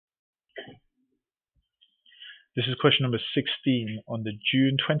This is question number 16 on the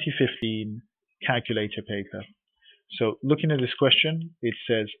June 2015 calculator paper. So looking at this question, it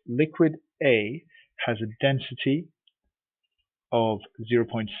says liquid A has a density of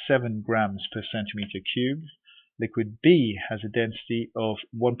 0.7 grams per centimeter cubed. Liquid B has a density of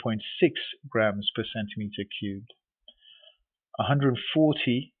 1.6 grams per centimeter cubed.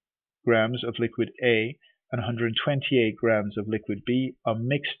 140 grams of liquid A and 128 grams of liquid B are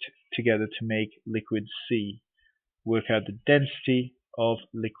mixed together to make liquid C. Work out the density of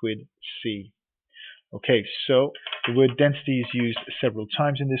liquid C. Okay, so the word density is used several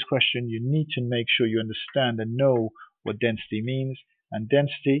times in this question. You need to make sure you understand and know what density means. And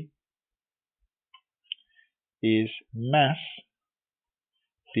density is mass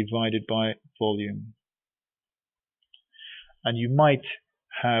divided by volume. And you might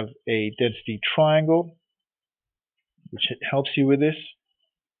have a density triangle, which helps you with this,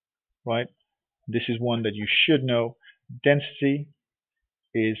 right? This is one that you should know. Density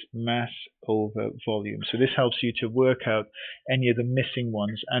is mass over volume. So this helps you to work out any of the missing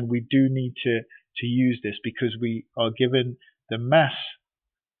ones. And we do need to use this because we are given the mass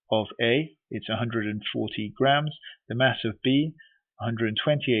of A, it's 140 grams, the mass of B,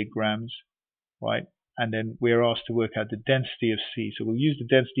 128 grams, right? And then we're asked to work out the density of C. So we'll use the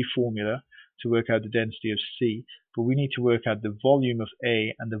density formula to work out the density of C, but we need to work out the volume of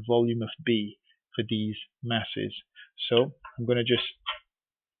A and the volume of B for these masses. So I'm going to just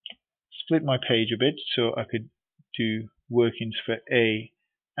split my page a bit so I could do workings for A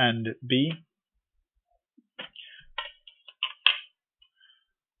and B.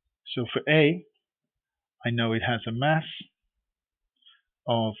 So for A, I know it has a mass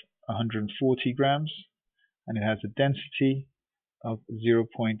of 140 grams and it has a density of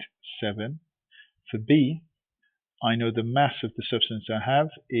 0.7. For B, I know the mass of the substance I have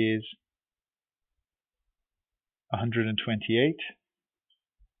is 128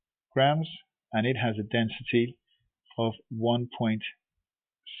 grams and it has a density of 1.6.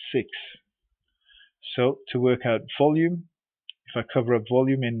 So to work out volume, if I cover up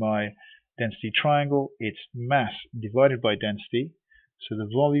volume in my density triangle, it's mass divided by density. So the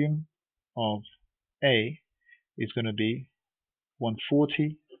volume of A is going to be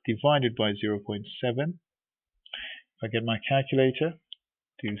 140 divided by 0.7. If I get my calculator,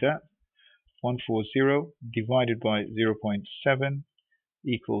 do that. 140 divided by 0.7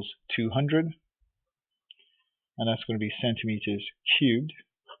 equals 200. And that's going to be centimeters cubed.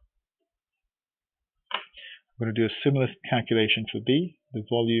 I'm going to do a similar calculation for B. The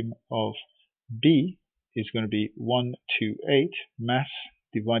volume of B is going to be 128 mass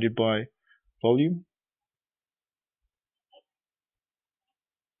divided by volume.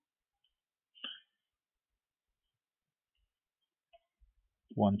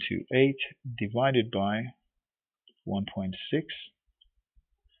 Divided by 1.6,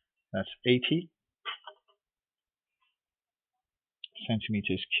 that's 80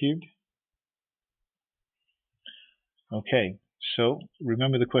 centimeters cubed. Okay, so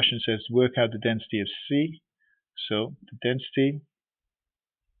remember the question says work out the density of C. So the density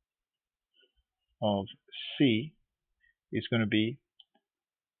of C is going to be,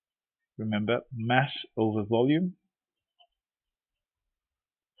 remember, mass over volume.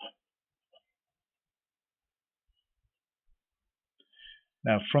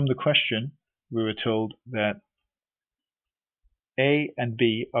 Now from the question we were told that A and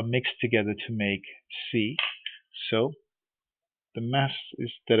B are mixed together to make C. So the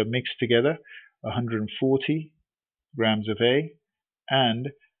masses that are mixed together, 140 grams of A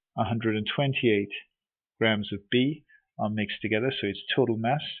and 128 grams of B are mixed together. So its total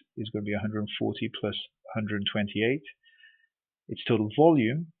mass is going to be 140 plus 128. Its total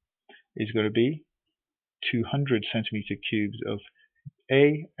volume is going to be 200 centimeter cubes of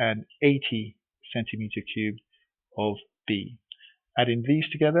A and 80 centimeter cubed of B. Adding these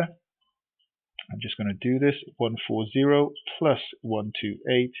together, I'm just going to do this. 140 plus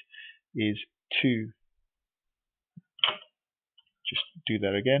 128 is 2. Just do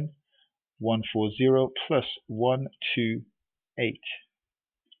that again. 140 plus 128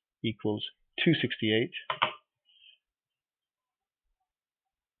 equals 268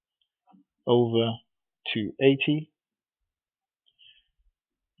 over 280.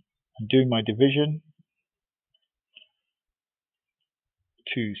 I'm doing my division.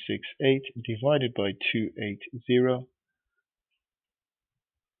 268 divided by 280.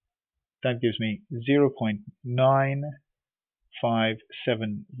 That gives me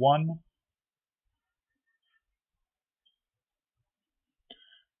 0.9571.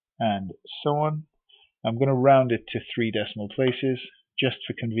 And so on. I'm going to round it to 3 decimal places just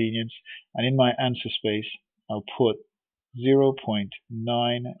for convenience. And in my answer space, I'll put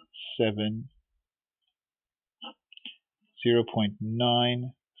 0.97,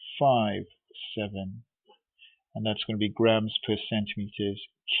 0.957, and that's going to be grams per centimeters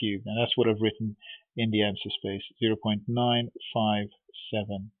cubed. And that's what I've written in the answer space,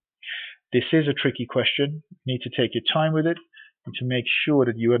 0.957. This is a tricky question. You need to take your time with it and to make sure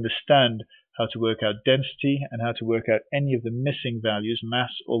that you understand how to work out density and how to work out any of the missing values,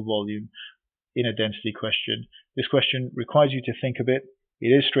 mass or volume, in a density question. This question requires you to think a bit. It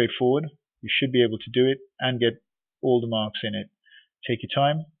is straightforward. You should be able to do it and get all the marks in it. Take your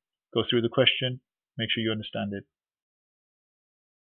time, go through the question, make sure you understand it.